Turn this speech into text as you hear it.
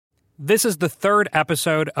This is the third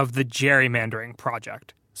episode of the Gerrymandering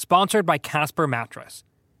Project, sponsored by Casper Mattress.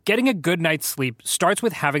 Getting a good night's sleep starts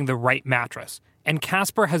with having the right mattress, and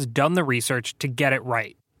Casper has done the research to get it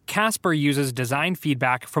right. Casper uses design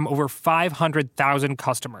feedback from over 500,000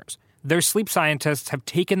 customers. Their sleep scientists have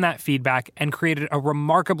taken that feedback and created a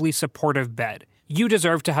remarkably supportive bed. You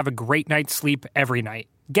deserve to have a great night's sleep every night.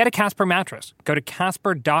 Get a Casper mattress. Go to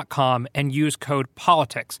casper.com and use code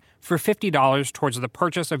POLITICS for $50 towards the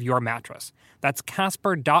purchase of your mattress. That's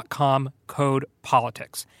casper.com, code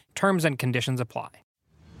POLITICS. Terms and conditions apply.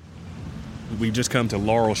 We've just come to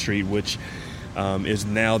Laurel Street, which is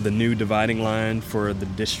now the new dividing line for the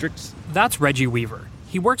districts. That's Reggie Weaver.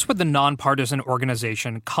 He works with the nonpartisan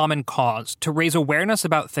organization Common Cause to raise awareness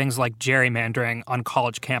about things like gerrymandering on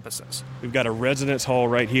college campuses. We've got a residence hall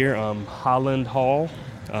right here, Holland Hall,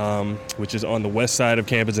 which is on the west side of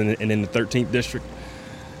campus and in the 13th district.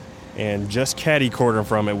 And just catty-corner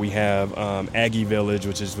from it, we have Aggie Village,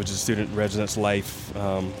 which is student residence life,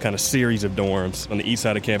 kind of series of dorms on the east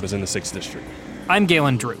side of campus in the 6th district. I'm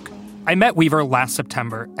Galen Druk. I met Weaver last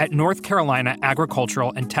September at North Carolina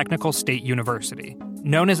Agricultural and Technical State University,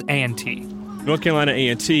 known as A&T. North Carolina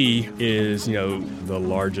A&T is, the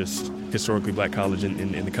largest historically black college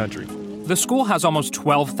in the country. The school has almost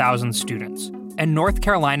 12,000 students, and North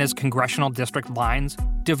Carolina's congressional district lines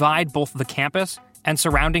divide both the campus and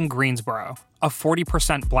surrounding Greensboro, a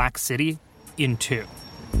 40% black city, in two.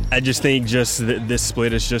 I just think this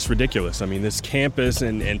split is just ridiculous. I mean, this campus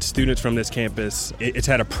and students from this campus, it's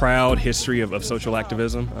had a proud history of social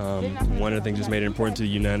activism. One of the things that's made it important to the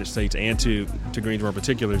United States and to Greensboro in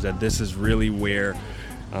particular is that this is really where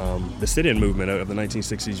the sit-in movement of the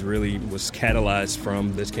 1960s really was catalyzed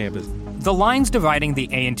from this campus. The lines dividing the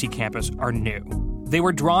A&T campus are new. They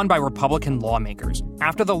were drawn by Republican lawmakers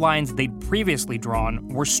after the lines they'd previously drawn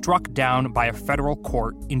were struck down by a federal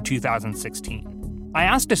court in 2016. I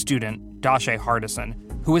asked a student, Dashe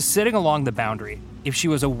Hardison, who was sitting along the boundary, if she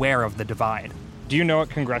was aware of the divide. Do you know what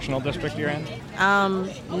congressional district you're in?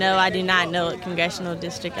 No, I do not know what congressional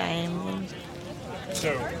district I am in.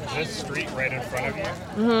 So this street right in front of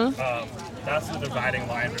you, that's the dividing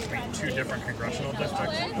line between two different congressional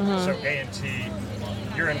districts. So A&T,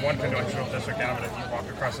 you're in one congressional district now, but if you walk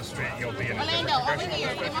across the street, you'll be in a different congressional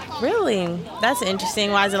district. Really? That's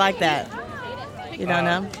interesting. Why is it like that? You don't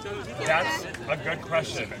know? That's a good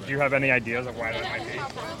question. Do you have any ideas of why that might be?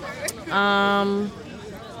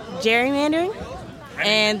 Gerrymandering.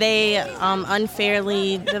 And they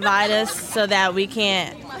unfairly divide us so that we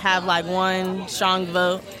can't have one strong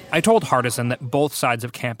vote. I told Hardison that both sides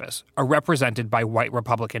of campus are represented by white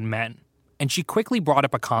Republican men. And she quickly brought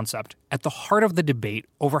up a concept at the heart of the debate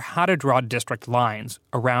over how to draw district lines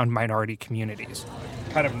around minority communities.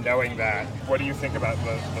 Kind of knowing that, what do you think about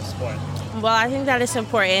the split? Well, I think that it's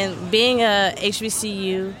important, being a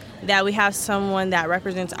HBCU, that we have someone that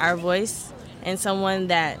represents our voice and someone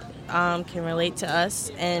that can relate to us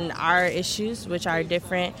and our issues, which are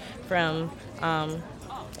different from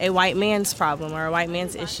a white man's problem or a white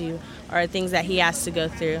man's issue or things that he has to go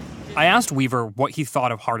through. I asked Weaver what he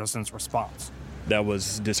thought of Hardison's response. That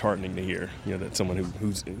was disheartening to hear, that someone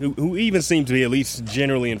who even seemed to be at least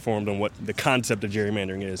generally informed on what the concept of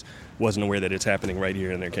gerrymandering is wasn't aware that it's happening right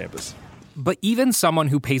here in their campus. But even someone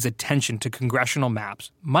who pays attention to congressional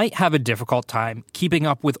maps might have a difficult time keeping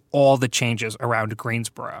up with all the changes around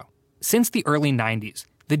Greensboro. Since the early 90s,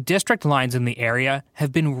 the district lines in the area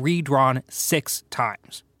have been redrawn 6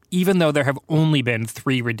 times, even though there have only been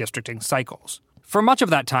 3 redistricting cycles. For much of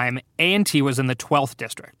that time, A&T was in the 12th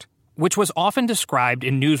district, which was often described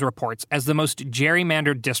in news reports as the most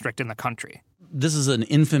gerrymandered district in the country. This is an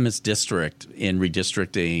infamous district in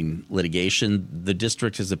redistricting litigation. The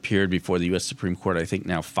district has appeared before the U.S. Supreme Court, I think,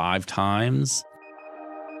 now 5 times.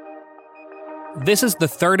 This is the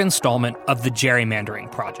third installment of the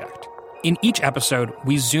Gerrymandering Project. In each episode,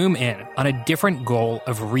 we zoom in on a different goal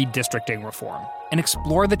of redistricting reform and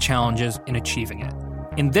explore the challenges in achieving it.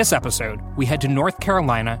 In this episode, we head to North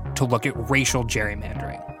Carolina to look at racial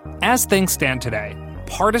gerrymandering. As things stand today,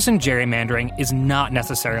 partisan gerrymandering is not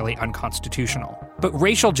necessarily unconstitutional, but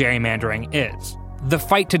racial gerrymandering is. The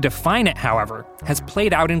fight to define it, however, has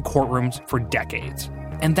played out in courtrooms for decades.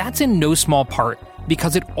 And that's in no small part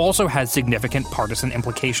because it also has significant partisan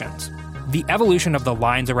implications. The evolution of the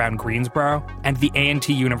lines around Greensboro and the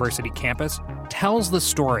A&T University campus tells the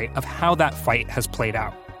story of how that fight has played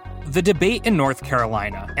out. The debate in North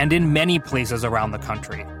Carolina, and in many places around the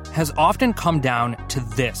country, has often come down to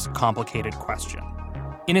this complicated question.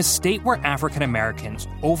 In a state where African Americans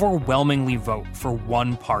overwhelmingly vote for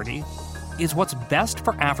one party, is what's best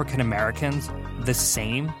for African Americans the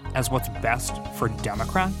same as what's best for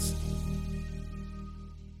Democrats?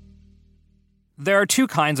 There are two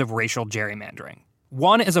kinds of racial gerrymandering.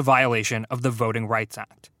 One is a violation of the Voting Rights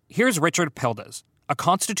Act. Here's Richard Pildes, a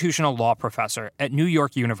constitutional law professor at New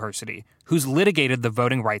York University who's litigated the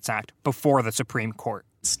Voting Rights Act before the Supreme Court.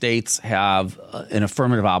 States have an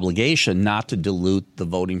affirmative obligation not to dilute the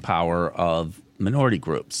voting power of minority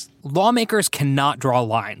groups. Lawmakers cannot draw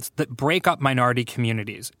lines that break up minority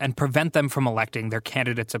communities and prevent them from electing their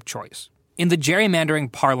candidates of choice. In the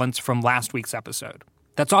gerrymandering parlance from last week's episode,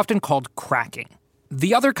 that's often called cracking.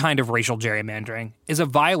 The other kind of racial gerrymandering is a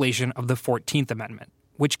violation of the 14th Amendment,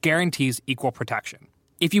 which guarantees equal protection.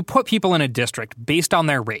 If you put people in a district based on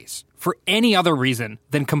their race for any other reason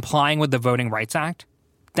than complying with the Voting Rights Act,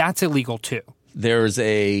 that's illegal too. There's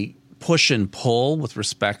a push and pull with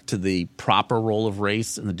respect to the proper role of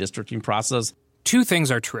race in the districting process. Two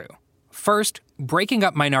things are true. First, breaking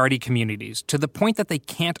up minority communities to the point that they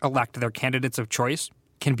can't elect their candidates of choice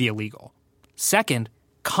can be illegal. Second,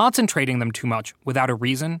 concentrating them too much without a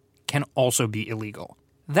reason can also be illegal.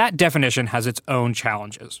 That definition has its own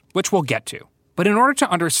challenges, which we'll get to. But in order to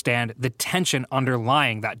understand the tension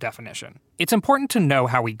underlying that definition, it's important to know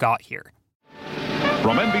how we got here.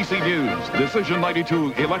 From NBC News, Decision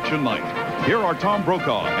 92 Election Night, here are Tom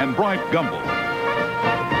Brokaw and Bryant Gumbel.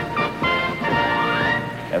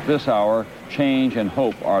 At this hour, change and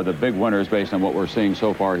hope are the big winners based on what we're seeing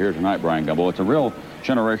so far here tonight, Bryant Gumbel. It's a real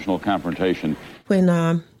generational confrontation.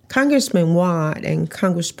 When Congressman Watt and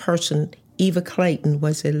Congressperson Eva Clayton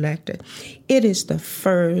was elected, it is the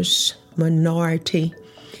first minority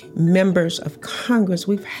members of Congress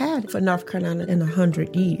we've had for North Carolina in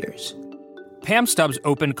 100 years. Pam Stubbs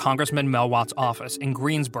opened Congressman Mel Watt's office in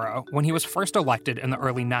Greensboro when he was first elected in the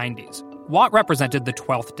early 90s. Watt represented the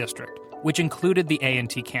 12th District, which included the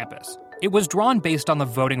A&T campus. It was drawn based on the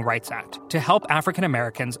Voting Rights Act to help African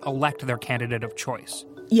Americans elect their candidate of choice.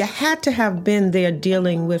 You had to have been there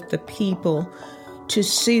dealing with the people to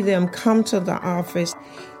see them come to the office.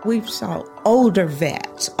 We saw older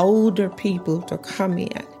vets, older people to come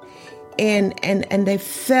in. And they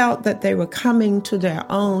felt that they were coming to their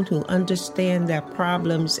own to understand their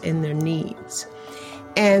problems and their needs.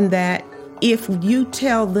 And that if you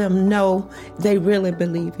tell them no, they really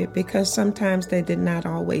believe it, because sometimes they did not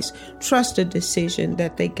always trust a decision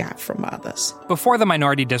that they got from others. Before the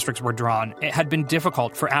minority districts were drawn, it had been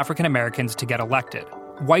difficult for African Americans to get elected.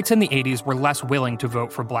 Whites in the 80s were less willing to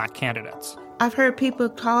vote for black candidates. I've heard people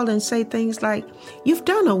call and say things like, "You've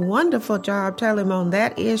done a wonderful job telling him on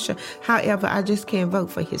that issue. However, I just can't vote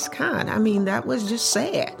for his kind." I mean, that was just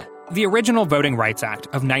sad. The original Voting Rights Act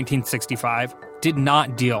of 1965 did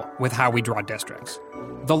not deal with how we draw districts.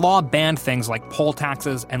 The law banned things like poll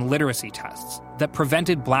taxes and literacy tests that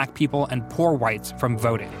prevented black people and poor whites from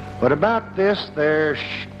voting. But about this, there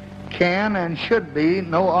can and should be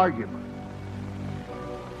no argument.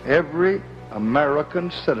 Every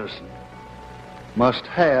American citizen must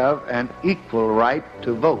have an equal right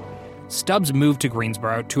to vote. Stubbs moved to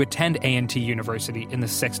Greensboro to attend A&T University in the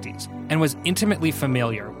 60s and was intimately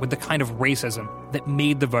familiar with the kind of racism that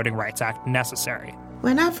made the Voting Rights Act necessary.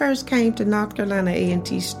 When I first came to North Carolina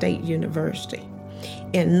A&T State University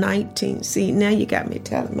in now you got me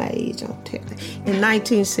telling my age on telly. In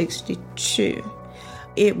 1962,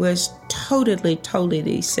 it was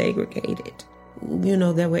totally segregated. You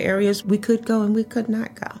know, there were areas we could go and we could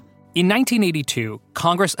not go. In 1982,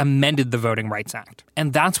 Congress amended the Voting Rights Act,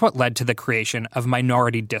 and that's what led to the creation of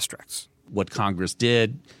minority districts. What Congress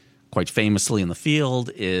did, quite famously in the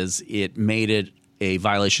field, is it made it a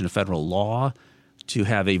violation of federal law to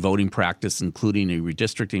have a voting practice, including a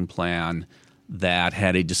redistricting plan, that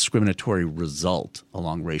had a discriminatory result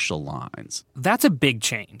along racial lines. That's a big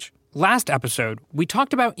change. Last episode, we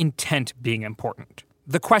talked about intent being important.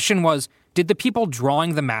 The question was, did the people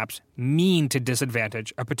drawing the maps mean to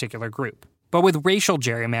disadvantage a particular group? But with racial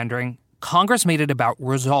gerrymandering, Congress made it about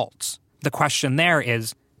results. The question there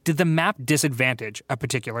is, did the map disadvantage a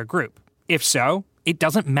particular group? If so, it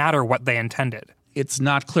doesn't matter what they intended. It's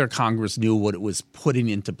not clear Congress knew what it was putting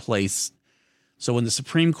into place. So when the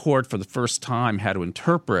Supreme Court for the first time had to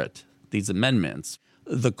interpret these amendments,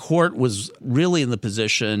 the court was really in the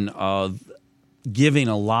position of giving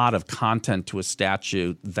a lot of content to a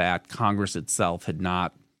statute that Congress itself had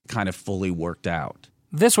not kind of fully worked out.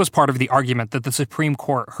 This was part of the argument that the Supreme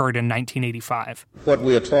Court heard in 1985. What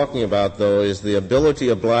we are talking about, though, is the ability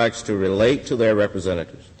of blacks to relate to their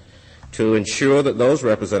representatives, to ensure that those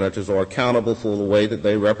representatives are accountable for the way that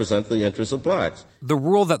they represent the interests of blacks. The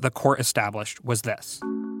rule that the court established was this: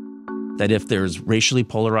 that if there's racially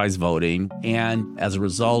polarized voting and as a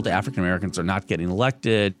result African Americans are not getting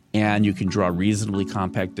elected and you can draw reasonably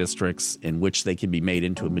compact districts in which they can be made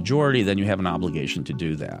into a majority, then you have an obligation to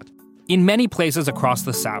do that. In many places across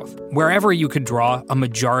the South, wherever you could draw a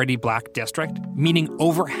majority black district, meaning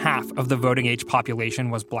over half of the voting age population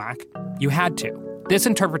was black, you had to. This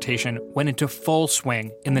interpretation went into full swing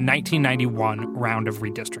in the 1991 round of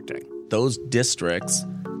redistricting. Those districts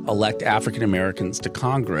elect African Americans to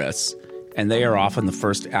Congress, and they are often the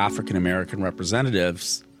first African American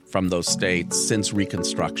representatives from those states since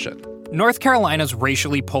Reconstruction. North Carolina's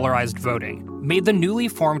racially polarized voting made the newly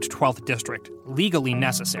formed 12th District legally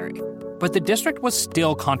necessary, but the district was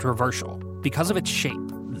still controversial because of its shape.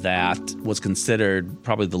 That was considered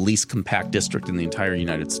probably the least compact district in the entire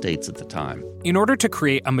United States at the time. In order to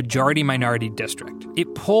create a majority-minority district,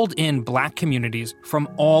 it pulled in black communities from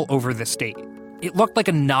all over the state. It looked like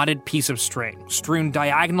a knotted piece of string strewn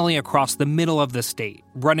diagonally across the middle of the state,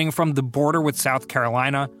 running from the border with South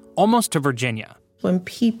Carolina almost to Virginia. When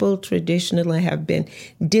people traditionally have been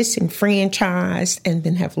disenfranchised and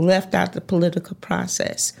have left out the political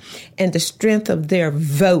process, and the strength of their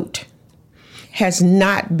vote has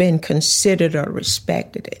not been considered or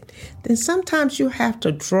respected, then sometimes you have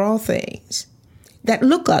to draw things that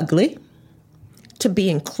look ugly to be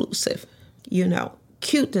inclusive. You know,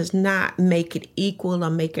 cute does not make it equal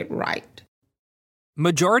or make it right.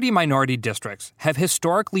 Majority-minority districts have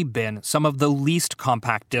historically been some of the least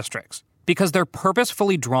compact districts, because they're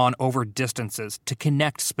purposefully drawn over distances to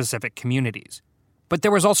connect specific communities. But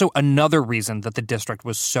there was also another reason that the district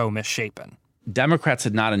was so misshapen. Democrats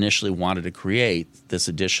had not initially wanted to create this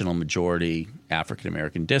additional majority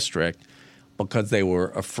African-American district because they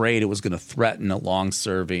were afraid it was going to threaten a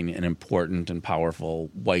long-serving and important and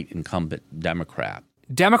powerful white incumbent Democrat.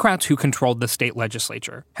 Democrats who controlled the state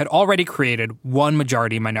legislature had already created one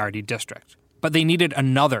majority-minority district, but they needed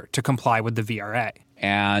another to comply with the VRA.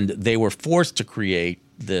 And they were forced to create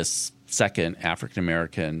this second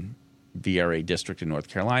African-American VRA district in North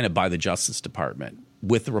Carolina by the Justice Department,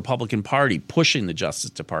 with the Republican Party pushing the Justice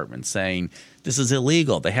Department, saying this is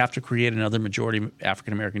illegal. They have to create another majority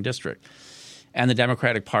African-American district. And the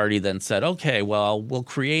Democratic Party then said, okay, well, we'll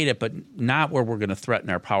create it, but not where we're going to threaten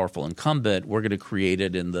our powerful incumbent. We're going to create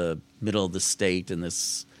it in the middle of the state in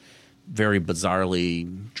this very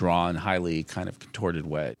bizarrely drawn, highly kind of contorted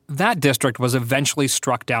way. That district was eventually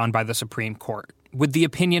struck down by the Supreme Court with the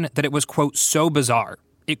opinion that it was, quote, so bizarre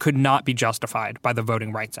it could not be justified by the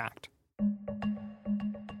Voting Rights Act.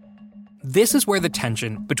 This is where the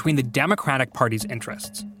tension between the Democratic Party's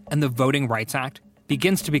interests and the Voting Rights Act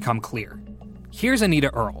begins to become clear. Here's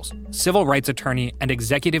Anita Earls, civil rights attorney and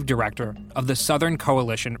executive director of the Southern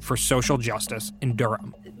Coalition for Social Justice in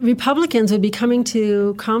Durham. Republicans would be coming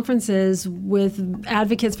to conferences with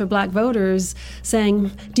advocates for black voters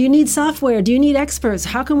saying, do you need software? Do you need experts?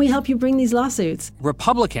 How can we help you bring these lawsuits?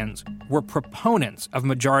 Republicans were proponents of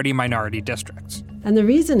majority-minority districts. And the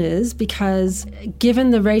reason is because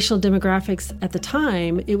given the racial demographics at the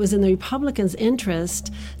time, it was in the Republicans'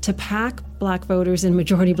 interest to pack black voters in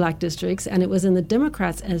majority black districts, and it was in the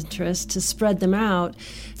Democrats' interest to spread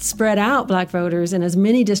out black voters in as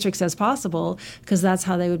many districts as possible, because that's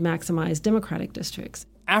how they would maximize Democratic districts.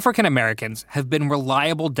 African Americans have been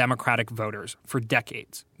reliable Democratic voters for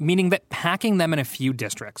decades, meaning that packing them in a few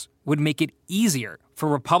districts would make it easier for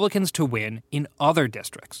Republicans to win in other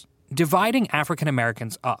districts. Dividing African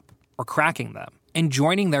Americans up, or cracking them, and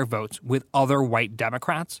joining their votes with other white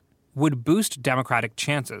Democrats would boost Democratic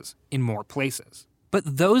chances in more places. But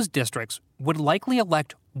those districts would likely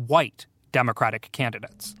elect white Democratic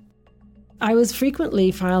candidates. I was frequently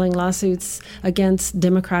filing lawsuits against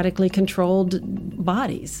democratically controlled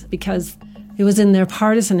bodies because it was in their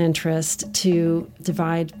partisan interest to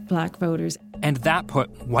divide black voters. And that put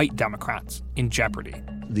white Democrats in jeopardy.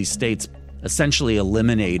 These states essentially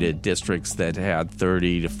eliminated districts that had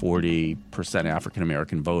 30 to 40%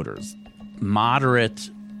 African-American voters. Moderate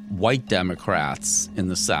white Democrats in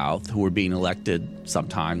the South who were being elected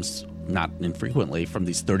sometimes, not infrequently, from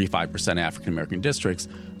these 35% African-American districts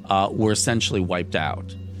were essentially wiped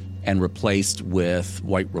out and replaced with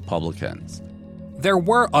white Republicans. There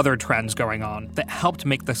were other trends going on that helped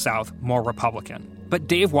make the South more Republican. But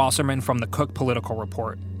Dave Wasserman from the Cook Political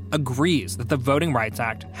Report agrees that the Voting Rights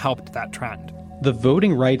Act helped that trend. The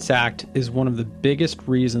Voting Rights Act is one of the biggest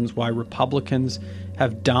reasons why Republicans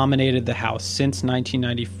have dominated the House since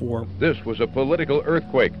 1994. This was a political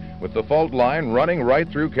earthquake, with the fault line running right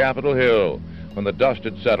through Capitol Hill. When the dust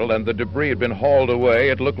had settled and the debris had been hauled away,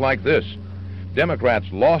 it looked like this. Democrats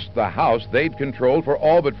lost the House they'd controlled for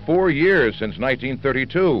all but 4 years since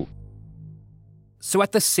 1932. So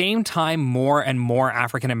at the same time more and more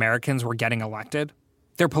African Americans were getting elected,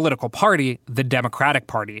 their political party, the Democratic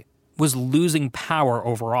Party, was losing power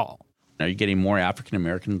overall. Now you're getting more African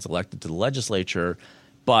Americans elected to the legislature,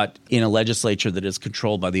 but in a legislature that is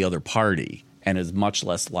controlled by the other party and is much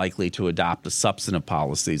less likely to adopt the substantive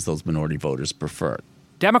policies those minority voters prefer.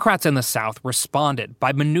 Democrats in the South responded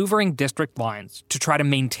by maneuvering district lines to try to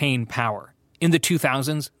maintain power. In the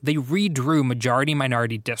 2000s, they redrew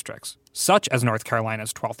majority-minority districts, such as North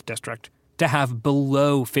Carolina's 12th district, to have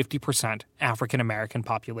below 50% African-American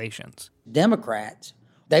populations. Democrats,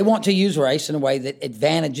 they want to use race in a way that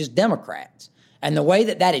advantages Democrats. And the way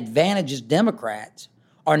that advantages Democrats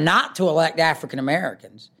are not to elect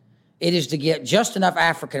African-Americans. It is to get just enough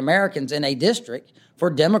African-Americans in a district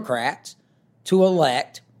for Democrats to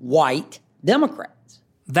elect white Democrats.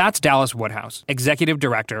 That's Dallas Woodhouse, executive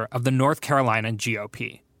director of the North Carolina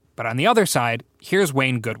GOP. But on the other side, here's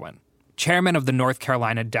Wayne Goodwin, chairman of the North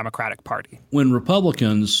Carolina Democratic Party. When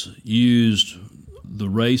Republicans used the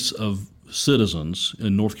race of citizens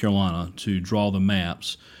in North Carolina to draw the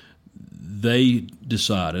maps, they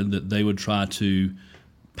decided that they would try to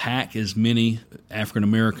pack as many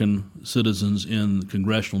African-American citizens in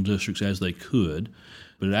congressional districts as they could,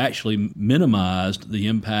 but it actually minimized the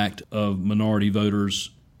impact of minority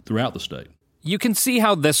voters throughout the state. You can see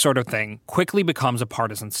how this sort of thing quickly becomes a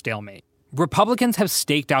partisan stalemate. Republicans have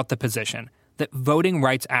staked out the position that Voting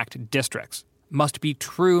Rights Act districts must be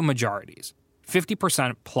true majorities,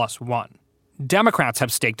 50% plus one. Democrats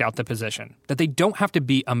have staked out the position that they don't have to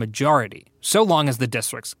be a majority, so long as the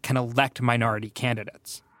districts can elect minority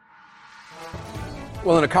candidates.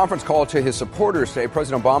 Well, in a conference call to his supporters today,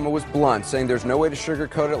 President Obama was blunt, saying there's no way to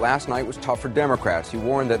sugarcoat it. Last night was tough for Democrats. He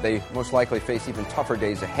warned that they most likely face even tougher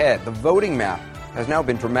days ahead. The voting map has now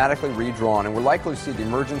been dramatically redrawn, and we're likely to see the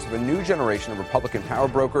emergence of a new generation of Republican power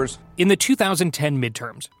brokers. In the 2010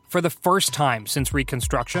 midterms, for the first time since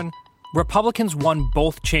Reconstruction, Republicans won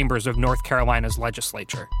both chambers of North Carolina's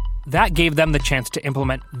legislature. That gave them the chance to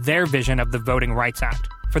implement their vision of the Voting Rights Act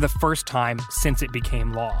for the first time since it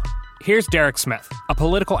became law. Here's Derek Smith, a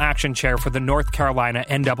political action chair for the North Carolina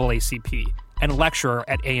NAACP and lecturer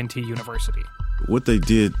at A&T University. What they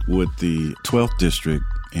did with the 12th district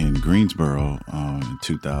in Greensboro in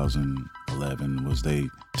 2011 was they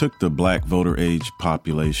took the black voter age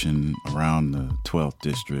population around the 12th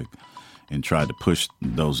district and tried to push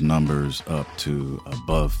those numbers up to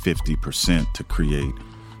above 50% to create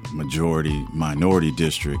majority-minority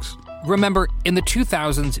districts. Remember, in the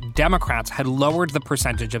 2000s, Democrats had lowered the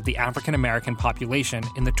percentage of the African-American population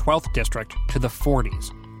in the 12th district to the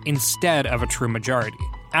 40s, instead of a true majority.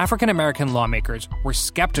 African-American lawmakers were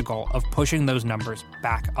skeptical of pushing those numbers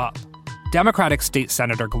back up. Democratic State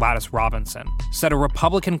Senator Gladys Robinson said a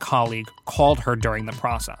Republican colleague called her during the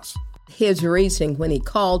process. His reasoning when he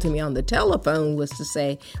called me on the telephone was to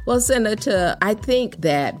say, well, Senator, I think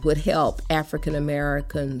that would help African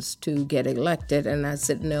Americans to get elected. And I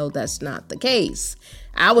said, no, that's not the case.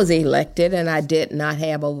 I was elected and I did not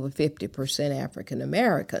have over 50% African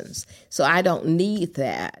Americans. So I don't need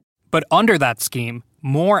that. But under that scheme,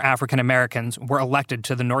 more African Americans were elected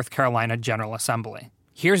to the North Carolina General Assembly.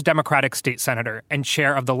 Here's Democratic State Senator and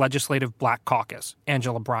chair of the Legislative Black Caucus,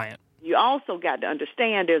 Angela Bryant. You also got to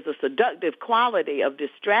understand there's a seductive quality of this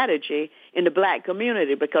strategy in the black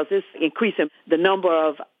community because it's increasing the number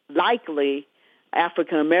of likely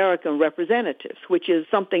African-American representatives, which is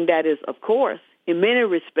something that is, of course, in many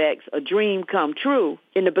respects, a dream come true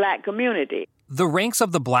in the black community. The ranks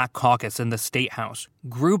of the Black Caucus in the State House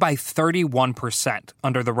grew by 31%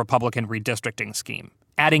 under the Republican redistricting scheme,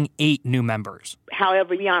 adding 8 new members.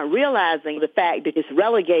 However, we aren't realizing the fact that it's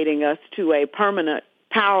relegating us to a permanent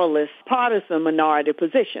powerless partisan minority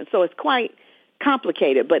position. So it's quite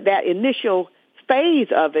complicated, but that initial phase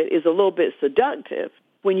of it is a little bit seductive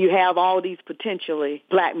when you have all these potentially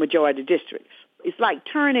black majority districts. It's like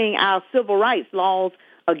turning our civil rights laws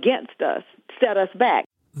against us, set us back.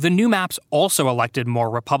 The new maps also elected more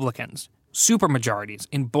Republicans, supermajorities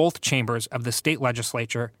in both chambers of the state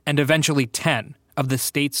legislature and eventually 10 of the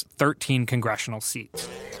state's 13 congressional seats.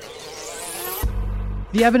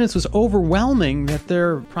 The evidence was overwhelming that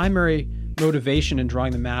their primary motivation in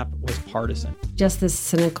drawing the map was partisan. Just this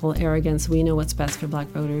cynical arrogance, we know what's best for black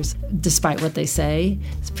voters, despite what they say,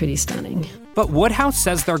 is pretty stunning. But Woodhouse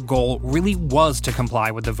says their goal really was to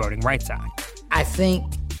comply with the Voting Rights Act. I think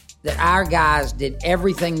that our guys did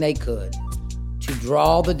everything they could to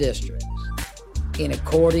draw the districts in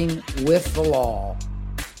according with the law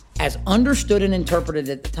as understood and interpreted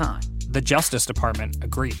at the time. The Justice Department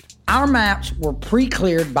agreed. Our maps were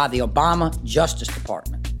pre-cleared by the Obama Justice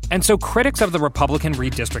Department. And so critics of the Republican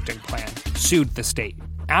redistricting plan sued the state,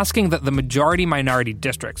 asking that the majority-minority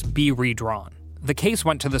districts be redrawn. The case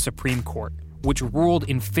went to the Supreme Court, which ruled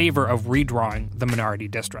in favor of redrawing the minority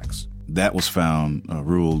districts. that was found,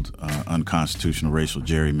 ruled unconstitutional racial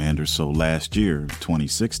gerrymander. So last year,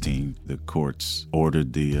 2016, the courts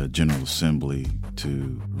ordered the General Assembly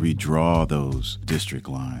to redraw those district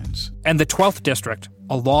lines. And the 12th District,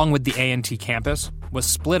 along with the A&T campus, was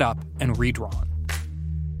split up and redrawn.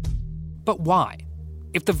 But why?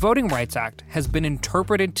 If the Voting Rights Act has been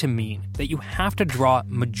interpreted to mean that you have to draw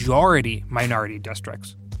majority minority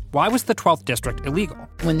districts, why was the 12th District illegal?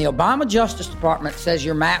 When the Obama Justice Department says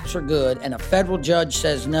your maps are good and a federal judge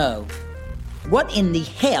says no, what in the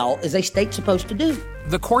hell is a state supposed to do?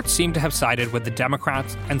 The courts seem to have sided with the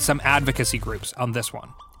Democrats and some advocacy groups on this one.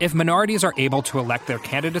 If minorities are able to elect their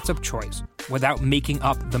candidates of choice without making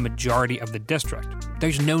up the majority of the district,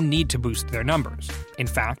 there's no need to boost their numbers. In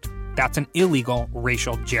fact, that's an illegal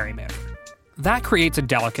racial gerrymander. That creates a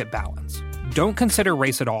delicate balance. Don't consider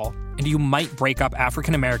race at all, and you might break up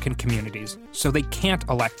African American communities so they can't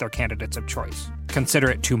elect their candidates of choice. Consider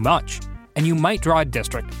it too much, and you might draw a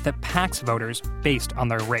district that packs voters based on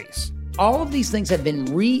their race. All of these things have been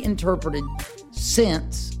reinterpreted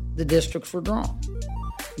since the districts were drawn.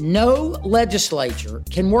 No legislature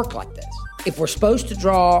can work like this. If we're supposed to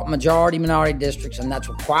draw majority-minority districts, and that's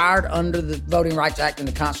required under the Voting Rights Act and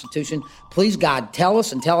the Constitution, please, God, tell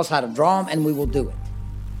us how to draw them, and we will do it.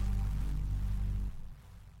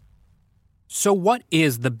 So what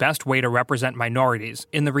is the best way to represent minorities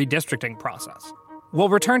in the redistricting process? We'll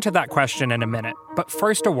return to that question in a minute, but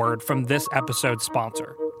first a word from this episode's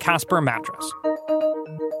sponsor, Casper Mattress.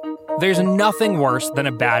 There's nothing worse than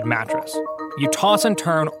a bad mattress. You toss and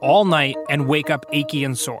turn all night and wake up achy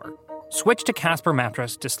and sore. Switch to Casper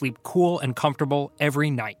Mattress to sleep cool and comfortable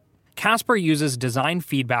every night. Casper uses design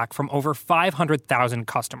feedback from over 500,000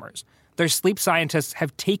 customers. Their sleep scientists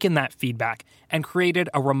have taken that feedback and created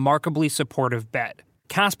a remarkably supportive bed.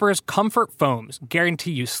 Casper's comfort foams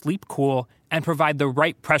guarantee you sleep cool and provide the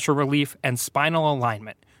right pressure relief and spinal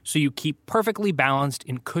alignment so you keep perfectly balanced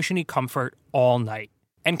in cushiony comfort all night.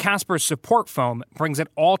 And Casper's support foam brings it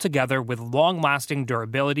all together with long-lasting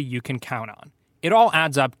durability you can count on. It all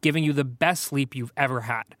adds up, giving you the best sleep you've ever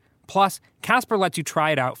had. Plus, Casper lets you try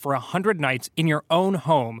it out for 100 nights in your own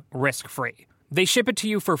home, risk-free. They ship it to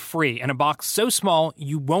you for free in a box so small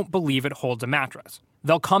you won't believe it holds a mattress.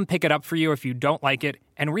 They'll come pick it up for you if you don't like it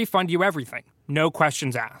and refund you everything. No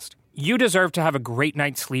questions asked. You deserve to have a great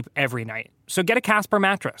night's sleep every night. So get a Casper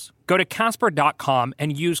mattress. Go to Casper.com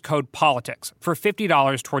and use code POLITICS for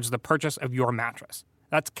 $50 towards the purchase of your mattress.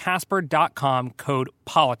 That's Casper.com, code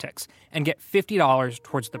POLITICS, and get $50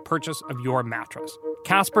 towards the purchase of your mattress.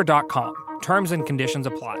 Casper.com. Terms and conditions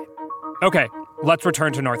apply. Okay, let's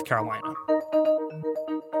return to North Carolina.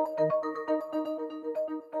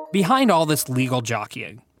 Behind all this legal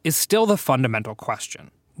jockeying is still the fundamental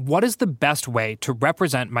question. What is the best way to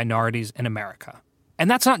represent minorities in America?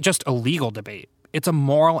 And that's not just a legal debate. It's a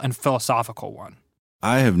moral and philosophical one.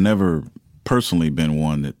 I have never personally been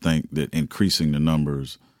one that think that increasing the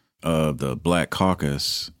numbers of the Black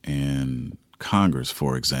caucus in Congress,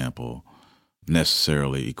 for example,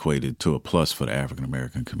 necessarily equated to a plus for the African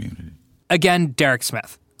American community. Again, Derek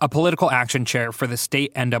Smith, a political action chair for the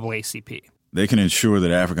state NAACP. They can ensure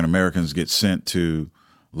that African Americans get sent to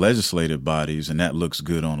legislative bodies, and that looks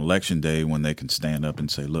good on Election Day when they can stand up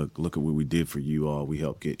and say, look at what we did for you all. We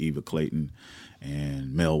helped get Eva Clayton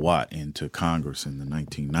and Mel Watt into Congress in the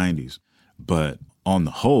 1990s. But on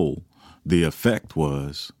the whole, the effect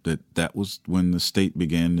was that was when the state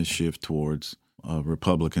began to shift towards a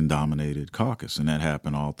Republican-dominated caucus, and that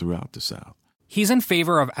happened all throughout the South. He's in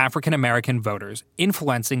favor of African-American voters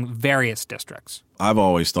influencing various districts. I've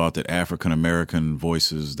always thought that African-American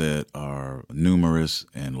voices that are numerous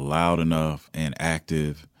and loud enough and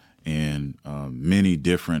active in many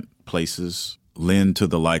different places lend to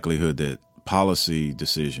the likelihood that policy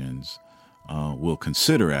decisions will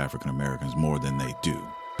consider African-Americans more than they do.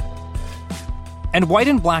 And white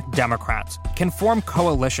and black Democrats can form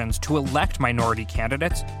coalitions to elect minority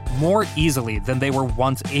candidates more easily than they were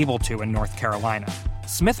once able to in North Carolina.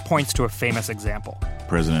 Smith points to a famous example.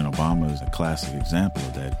 President Obama is a classic example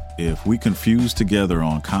of that. If we confuse together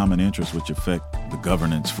on common interests which affect the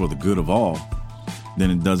governance for the good of all,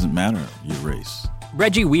 then it doesn't matter your race.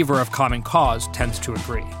 Reggie Weaver of Common Cause tends to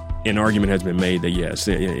agree. An argument has been made that, yes,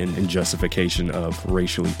 in justification of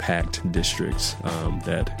racially packed districts,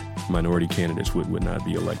 that minority candidates would not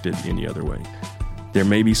be elected any other way. There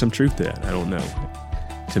may be some truth to that. I don't know.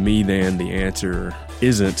 To me, then, the answer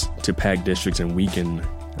isn't to pack districts and weaken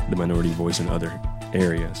the minority voice in other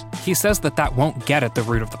areas. He says that won't get at the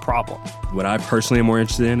root of the problem. What I personally am more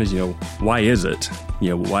interested in is, why is it?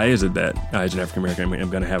 Why is it that I, as an African American, am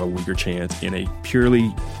going to have a weaker chance in a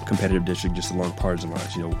purely competitive district just along partisan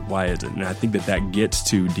lines? Why is it? And I think that gets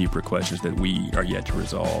to deeper questions that we are yet to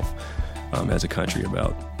resolve as a country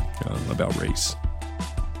about race.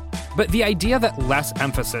 But the idea that less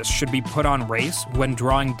emphasis should be put on race when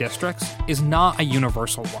drawing districts is not a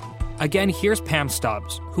universal one. Again, here's Pam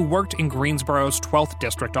Stubbs, who worked in Greensboro's 12th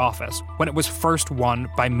District office when it was first won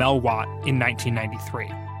by Mel Watt in 1993.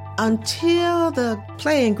 Until the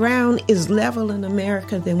playing ground is level in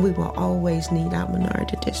America, then we will always need our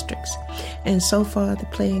minority districts. And so far, the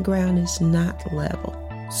playing ground is not level.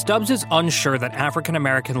 Stubbs is unsure that African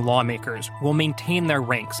American lawmakers will maintain their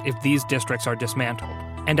ranks if these districts are dismantled,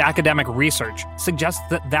 and academic research suggests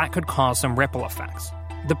that could cause some ripple effects.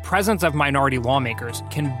 The presence of minority lawmakers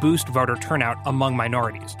can boost voter turnout among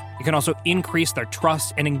minorities. It can also increase their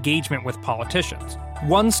trust and engagement with politicians.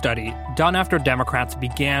 One study, done after Democrats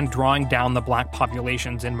began drawing down the black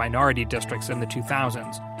populations in minority districts in the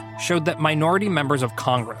 2000s, showed that minority members of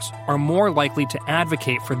Congress are more likely to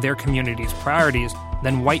advocate for their community's priorities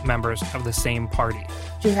than white members of the same party.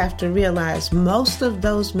 You have to realize most of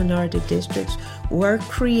those minority districts were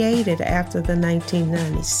created after the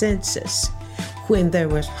 1990 census, when there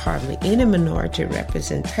was hardly any minority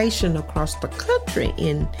representation across the country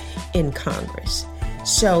in Congress.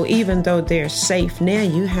 So even though they're safe now,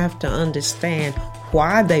 you have to understand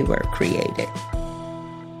why they were created.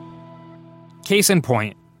 Case in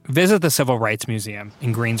point, visit the Civil Rights Museum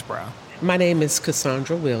in Greensboro. My name is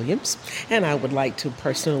Cassandra Williams, and I would like to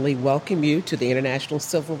personally welcome you to the International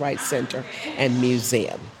Civil Rights Center and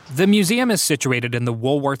Museum. The museum is situated in the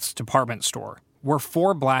Woolworth's department store, where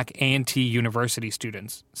 4 black A&T University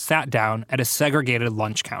students sat down at a segregated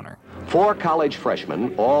lunch counter. 4 college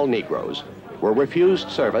freshmen, all Negroes, were refused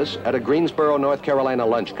service at a Greensboro, North Carolina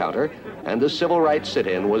lunch counter, and the Civil Rights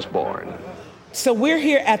Sit-In was born. So we're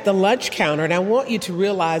here at the lunch counter, and I want you to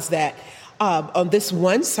realize that on this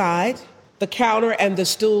one side, the counter and the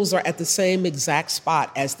stools are at the same exact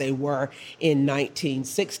spot as they were in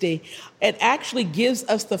 1960. It actually gives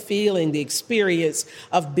us the feeling, the experience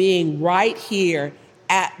of being right here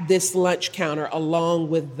at this lunch counter along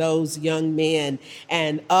with those young men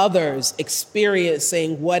and others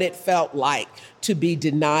experiencing what it felt like to be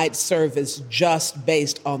denied service just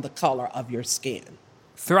based on the color of your skin.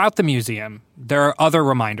 Throughout the museum, there are other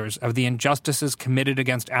reminders of the injustices committed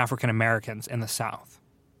against African Americans in the South.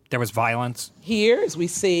 There was violence. Here, as we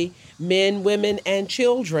see men, women, and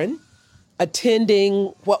children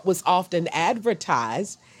attending what was often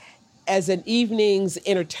advertised as an evening's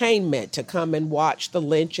entertainment to come and watch the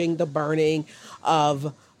lynching, the burning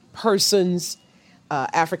of persons,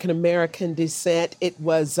 African American descent. It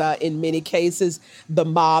was, in many cases, the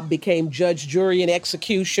mob became judge, jury, and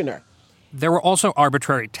executioner. There were also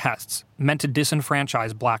arbitrary tests meant to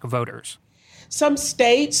disenfranchise black voters. Some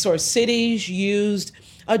states or cities used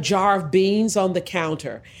a jar of beans on the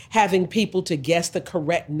counter, having people to guess the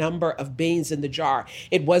correct number of beans in the jar.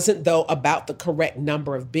 It wasn't, though, about the correct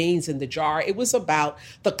number of beans in the jar. It was about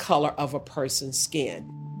the color of a person's skin.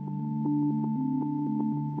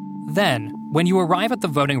 Then, when you arrive at the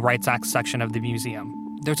Voting Rights Act section of the museum,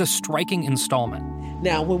 there's a striking installment.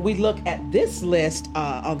 Now, when we look at this list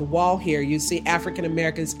on the wall here, you see African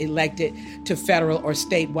Americans elected to federal or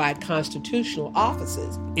statewide constitutional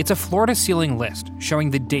offices. It's a floor-to-ceiling list showing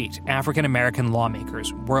the date African American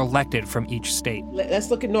lawmakers were elected from each state. Let's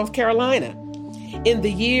look at North Carolina. In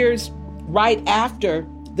the years right after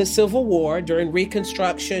the Civil War, during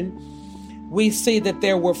Reconstruction, we see that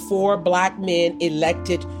there were 4 black men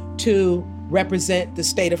elected to represent the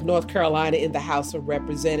state of North Carolina in the House of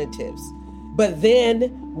Representatives. But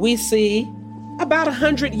then we see about a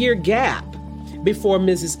 100-year gap before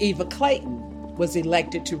Mrs. Eva Clayton was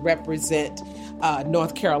elected to represent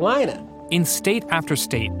North Carolina. In state after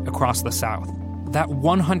state across the South, that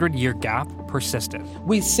 100-year gap persisted.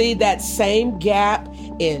 We see that same gap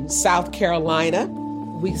in South Carolina.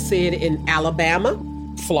 We see it in Alabama,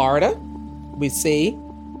 Florida. We see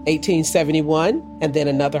 1871, and then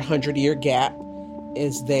another 100-year gap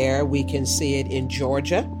is there. We can see it in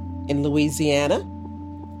Georgia, in Louisiana,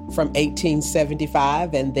 from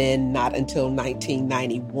 1875, and then not until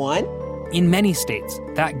 1991. In many states,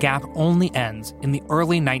 that gap only ends in the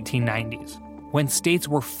early 1990s, when states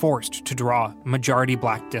were forced to draw majority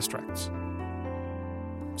black districts.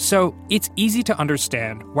 So it's easy to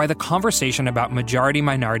understand why the conversation about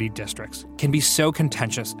majority-minority districts can be so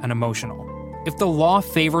contentious and emotional. If the law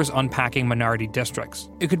favors unpacking minority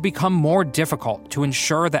districts, it could become more difficult to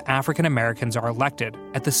ensure that African Americans are elected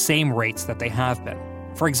at the same rates that they have been.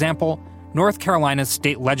 For example, North Carolina's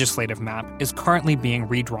state legislative map is currently being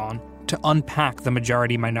redrawn to unpack the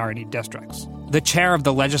majority-minority districts. The chair of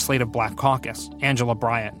the Legislative Black Caucus, Angela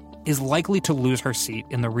Bryant, is likely to lose her seat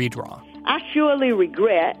in the redraw. I surely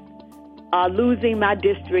regret losing my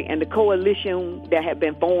district and the coalition that had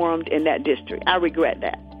been formed in that district. I regret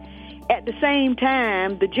that. At the same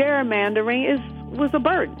time, the gerrymandering was a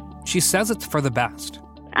burden. She says it's for the best.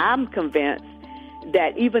 I'm convinced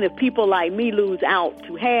that even if people like me lose out,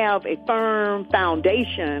 to have a firm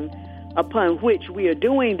foundation upon which we are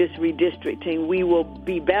doing this redistricting, we will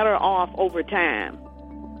be better off over time.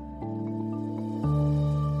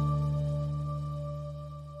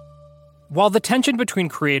 While the tension between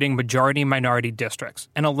creating majority-minority districts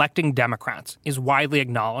and electing Democrats is widely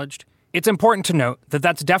acknowledged, it's important to note that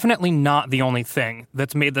that's definitely not the only thing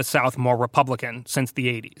that's made the South more Republican since the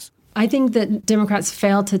 80s. I think that Democrats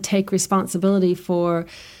failed to take responsibility for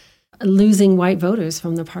losing white voters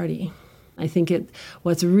from the party. I think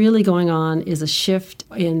what's really going on is a shift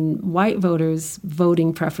in white voters'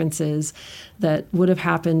 voting preferences that would have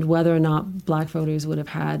happened whether or not black voters would have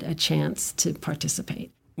had a chance to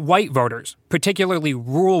participate. White voters, particularly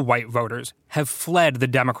rural white voters, have fled the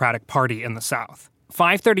Democratic Party in the South.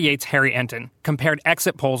 538's Harry Enton compared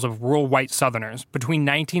exit polls of rural white Southerners between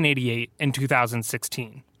 1988 and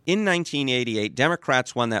 2016. In 1988,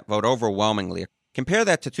 Democrats won that vote overwhelmingly. Compare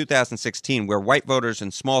that to 2016, where white voters in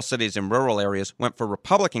small cities and rural areas went for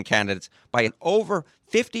Republican candidates by an over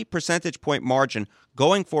 50 percentage point margin,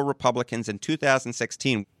 going for Republicans in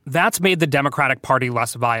 2016. That's made the Democratic Party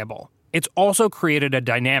less viable. It's also created a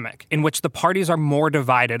dynamic in which the parties are more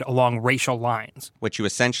divided along racial lines. What you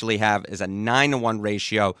essentially have is a 9-to-1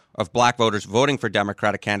 ratio of black voters voting for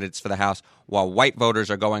Democratic candidates for the House, while white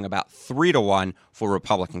voters are going about 3-to-1 for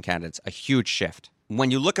Republican candidates, a huge shift.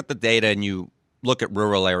 When you look at the data and you look at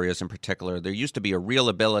rural areas in particular, there used to be a real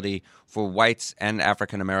ability for whites and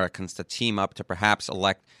African Americans to team up to perhaps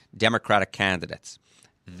elect Democratic candidates.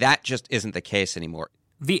 That just isn't the case anymore.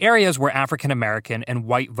 The areas where African American and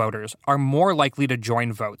white voters are more likely to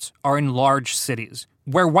join votes are in large cities,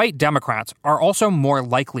 where white Democrats are also more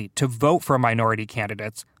likely to vote for minority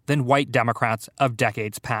candidates than white Democrats of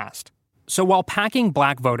decades past. So while packing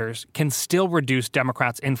black voters can still reduce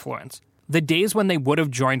Democrats' influence, the days when they would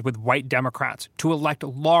have joined with white Democrats to elect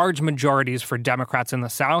large majorities for Democrats in the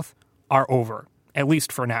South are over, at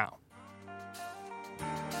least for now.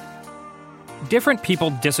 Different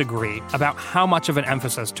people disagree about how much of an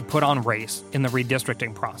emphasis to put on race in the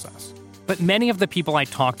redistricting process. But many of the people I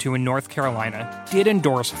talked to in North Carolina did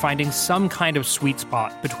endorse finding some kind of sweet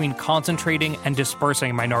spot between concentrating and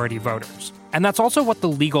dispersing minority voters. And that's also what the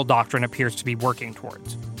legal doctrine appears to be working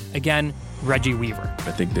towards. Again, Reggie Weaver.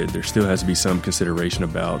 I think that there still has to be some consideration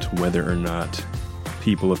about whether or not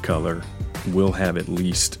people of color will have at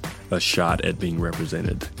least a shot at being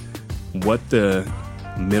represented. What the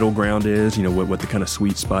middle ground is, what the kind of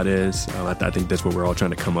sweet spot is, I think that's what we're all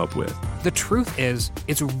trying to come up with. The truth is,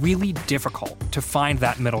 it's really difficult to find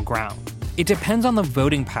that middle ground. It depends on the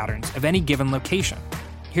voting patterns of any given location.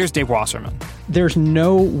 Here's Dave Wasserman. There's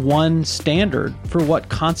no one standard for what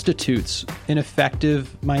constitutes an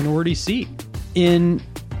effective minority seat. In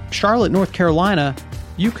Charlotte, North Carolina,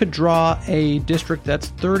 you could draw a district that's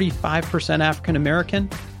 35% African American,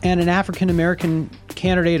 and an African American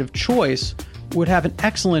candidate of choice would have an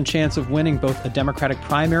excellent chance of winning both a Democratic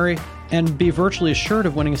primary and be virtually assured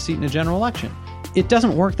of winning a seat in a general election. It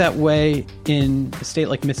doesn't work that way in a state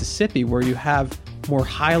like Mississippi, where you have more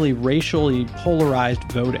highly racially polarized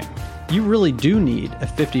voting. You really do need a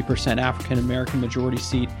 50% African American majority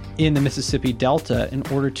seat in the Mississippi Delta in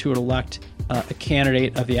order to elect a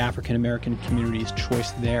candidate of the African American community's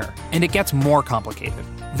choice there. And it gets more complicated.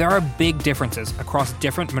 There are big differences across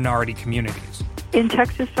different minority communities. In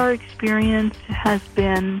Texas, our experience has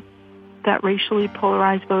been that racially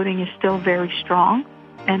polarized voting is still very strong,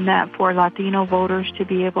 and that for Latino voters to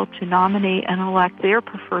be able to nominate and elect their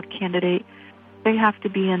preferred candidate, they have to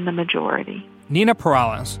be in the majority. Nina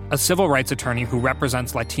Perales, a civil rights attorney who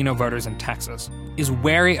represents Latino voters in Texas, is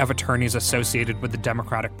wary of attorneys associated with the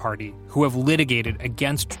Democratic Party who have litigated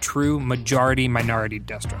against true majority-minority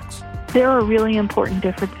districts. There are really important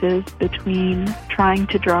differences between trying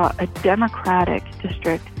to draw a Democratic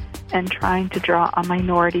district and trying to draw a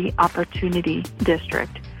minority opportunity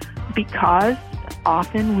district, because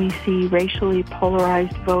often we see racially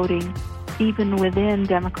polarized voting even within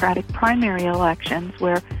Democratic primary elections,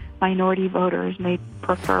 where minority voters may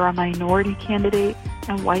prefer a minority candidate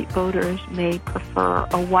and white voters may prefer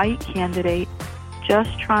a white candidate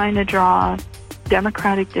just trying to draw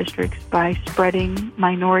Democratic districts by spreading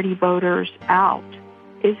minority voters out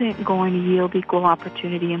isn't going to yield equal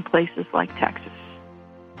opportunity in places like Texas.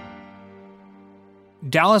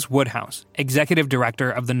 Dallas Woodhouse, executive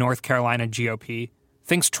director of the North Carolina GOP,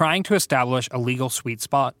 thinks trying to establish a legal sweet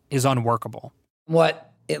spot is unworkable.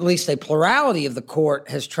 What at least a plurality of the court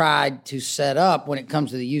has tried to set up when it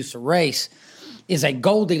comes to the use of race is a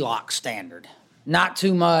Goldilocks standard. Not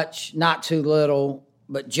too much, not too little,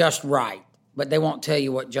 but just right. But they won't tell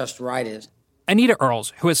you what just right is. Anita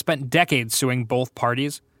Earls, who has spent decades suing both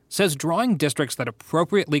parties, says drawing districts that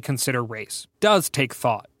appropriately consider race does take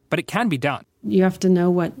thought, but it can be done. You have to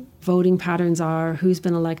know what voting patterns are, who's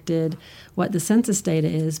been elected, what the census data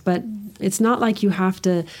is, but it's not like you have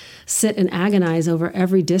to sit and agonize over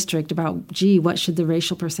every district about, gee, what should the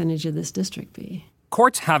racial percentage of this district be?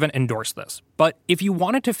 Courts haven't endorsed this, but if you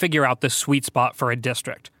wanted to figure out the sweet spot for a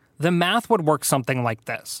district, the math would work something like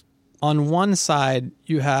this. On one side,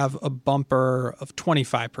 you have a bumper of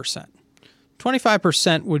 25%.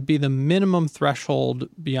 25% would be the minimum threshold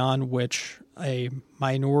beyond which a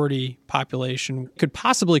minority population could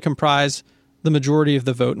possibly comprise the majority of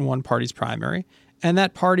the vote in one party's primary, and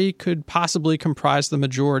that party could possibly comprise the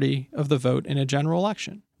majority of the vote in a general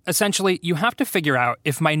election. Essentially, you have to figure out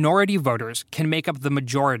if minority voters can make up the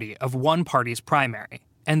majority of one party's primary,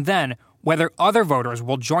 and then whether other voters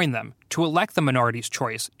will join them to elect the minority's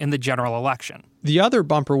choice in the general election. The other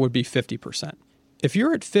bumper would be 50%. If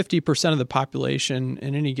you're at 50% of the population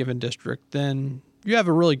in any given district, then you have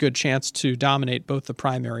a really good chance to dominate both the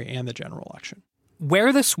primary and the general election.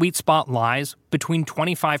 Where the sweet spot lies between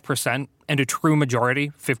 25% and a true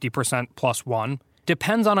majority, 50% plus 1,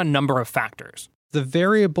 depends on a number of factors. The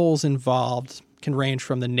variables involved can range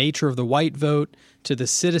from the nature of the white vote to the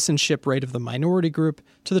citizenship rate of the minority group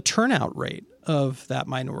to the turnout rate of that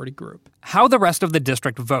minority group. How the rest of the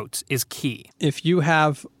district votes is key. If you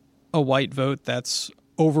have a white vote that's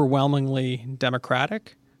overwhelmingly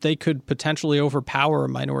Democratic, they could potentially overpower a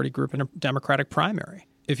minority group in a Democratic primary.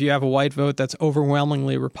 If you have a white vote that's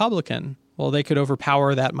overwhelmingly Republican, well, they could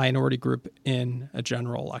overpower that minority group in a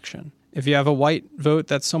general election. If you have a white vote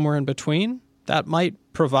that's somewhere in between, that might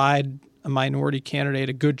provide a minority candidate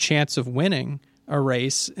a good chance of winning a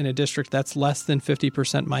race in a district that's less than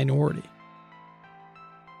 50% minority.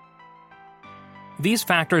 These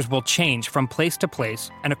factors will change from place to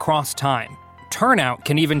place and across time. Turnout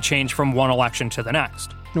can even change from one election to the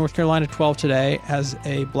next. North Carolina 12 today has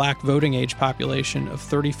a black voting age population of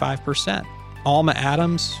 35%. Alma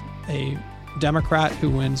Adams, a Democrat who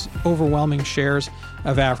wins overwhelming shares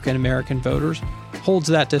of African American voters, holds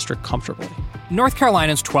that district comfortably. North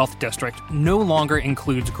Carolina's 12th district no longer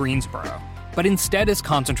includes Greensboro, but instead is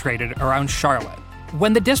concentrated around Charlotte.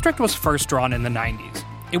 When the district was first drawn in the 90s,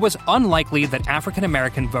 it was unlikely that African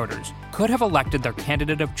American voters could have elected their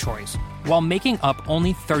candidate of choice while making up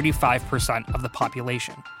only 35% of the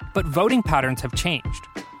population. But voting patterns have changed.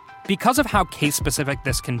 Because of how case-specific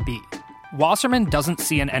this can be, Wasserman doesn't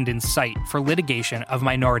see an end in sight for litigation of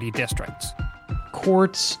minority districts.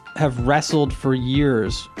 Courts have wrestled for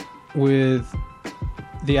years with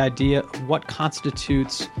the idea of what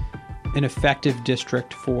constitutes an effective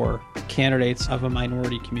district for candidates of a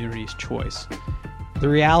minority community's choice. The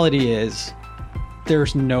reality is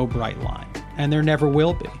there's no bright line, and there never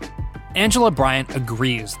will be. Angela Bryant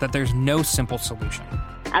agrees that there's no simple solution.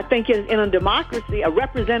 I think in a democracy, a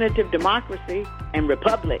representative democracy and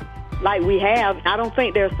republic like we have, I don't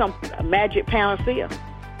think there's some magic panacea.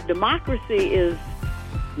 Democracy is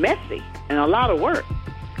messy and a lot of work.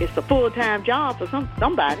 It's a full-time job for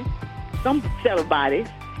somebody, some set of bodies,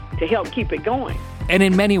 to help keep it going. And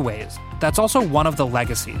in many ways, that's also one of the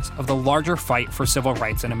legacies of the larger fight for civil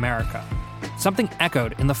rights in America, something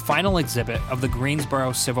echoed in the final exhibit of the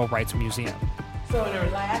Greensboro Civil Rights Museum. So in our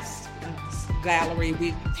last gallery,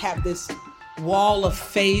 we have this wall of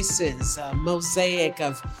faces, a mosaic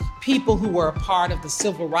of people who were a part of the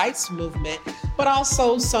civil rights movement, but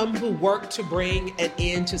also some who worked to bring an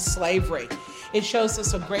end to slavery. It shows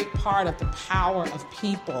us a great part of the power of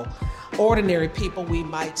people, ordinary people, we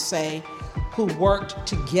might say, who worked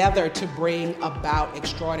together to bring about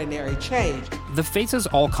extraordinary change. The faces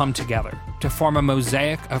all come together to form a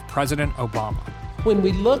mosaic of President Obama. When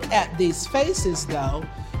we look at these faces, though,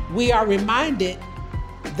 we are reminded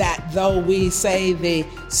that though we say the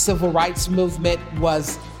civil rights movement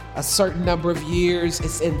was a certain number of years,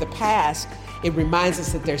 it's in the past, it reminds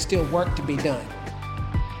us that there's still work to be done.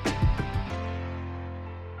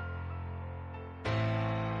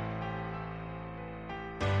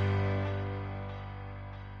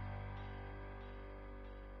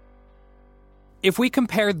 If we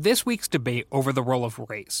compare this week's debate over the role of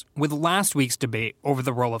race with last week's debate over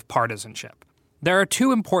the role of partisanship, there are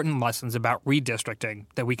two important lessons about redistricting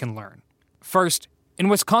that we can learn. First, in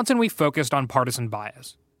Wisconsin, we focused on partisan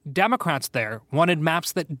bias. Democrats there wanted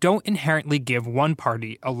maps that don't inherently give one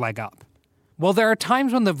party a leg up. Well, there are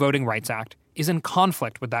times when the Voting Rights Act is in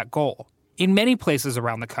conflict with that goal. In many places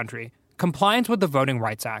around the country, compliance with the Voting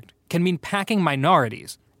Rights Act can mean packing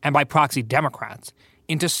minorities, and by proxy Democrats,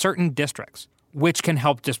 into certain districts, which can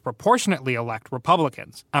help disproportionately elect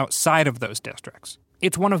Republicans outside of those districts.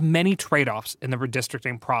 It's one of many trade-offs in the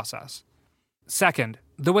redistricting process. Second,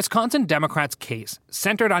 the Wisconsin Democrats' case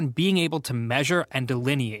centered on being able to measure and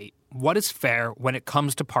delineate what is fair when it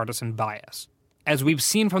comes to partisan bias. As we've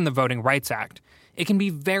seen from the Voting Rights Act, it can be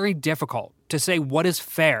very difficult to say what is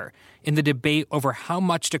fair in the debate over how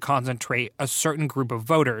much to concentrate a certain group of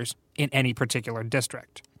voters in any particular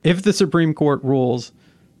district. If the Supreme Court rules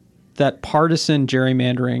that partisan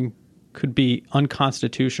gerrymandering could be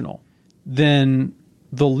unconstitutional, then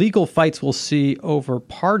the legal fights we'll see over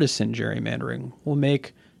partisan gerrymandering will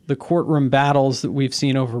make the courtroom battles that we've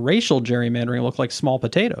seen over racial gerrymandering look like small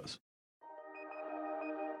potatoes.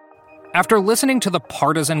 After listening to the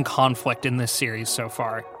partisan conflict in this series so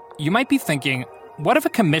far, you might be thinking, what if a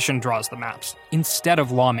commission draws the maps instead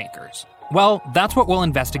of lawmakers? Well, that's what we'll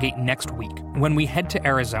investigate next week when we head to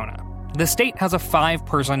Arizona. The state has a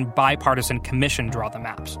 5-person bipartisan commission draw the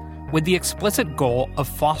maps, with the explicit goal of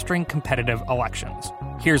fostering competitive elections.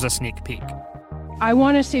 Here's a sneak peek. I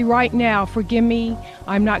want to say right now, forgive me,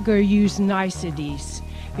 I'm not going to use niceties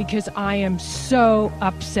because I am so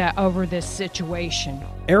upset over this situation.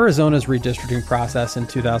 Arizona's redistricting process in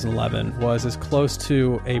 2011 was as close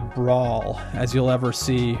to a brawl as you'll ever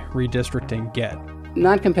see redistricting get.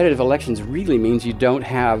 Non-competitive elections really means you don't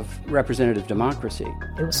have representative democracy.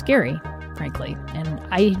 It was scary, frankly, and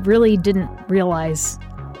I really didn't realize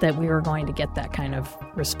that we were going to get that kind of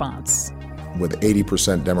response. With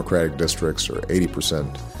 80% Democratic districts or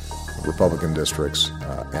 80% Republican districts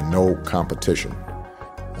and no competition,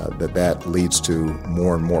 that leads to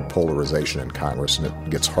more and more polarization in Congress, and it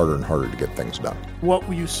gets harder and harder to get things done.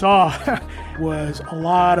 What you saw was a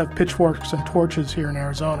lot of pitchforks and torches here in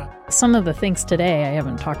Arizona. Some of the things today I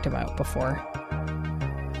haven't talked about before.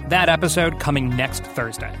 That episode coming next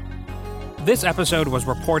Thursday. This episode was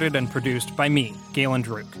reported and produced by me, Galen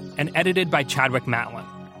Druk, and edited by Chadwick Matlin.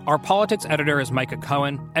 Our politics editor is Micah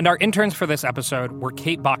Cohen, and our interns for this episode were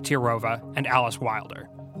Kate Bakhtiarova and Alice Wilder.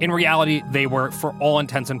 In reality, they were, for all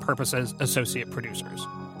intents and purposes, associate producers.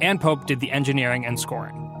 Ann Pope did the engineering and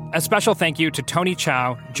scoring. A special thank you to Tony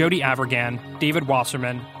Chow, Jody Avergan, David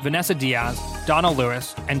Wasserman, Vanessa Diaz, Donna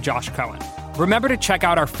Lewis, and Josh Cohen. Remember to check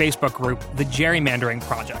out our Facebook group, The Gerrymandering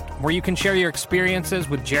Project, where you can share your experiences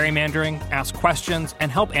with gerrymandering, ask questions,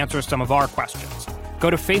 and help answer some of our questions. Go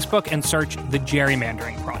to Facebook and search The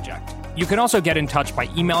Gerrymandering Project. You can also get in touch by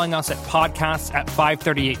emailing us at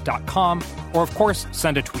podcasts@538.com, or of course,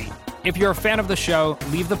 send a tweet. If you're a fan of the show,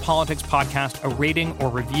 leave the Politics Podcast a rating or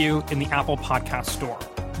review in the Apple Podcast Store.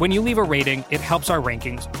 When you leave a rating, it helps our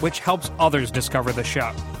rankings, which helps others discover the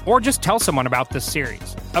show. Or just tell someone about this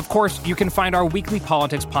series. Of course, you can find our weekly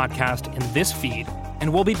Politics Podcast in this feed,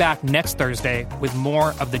 and we'll be back next Thursday with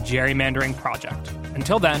more of The Gerrymandering Project.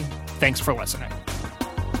 Until then, thanks for listening.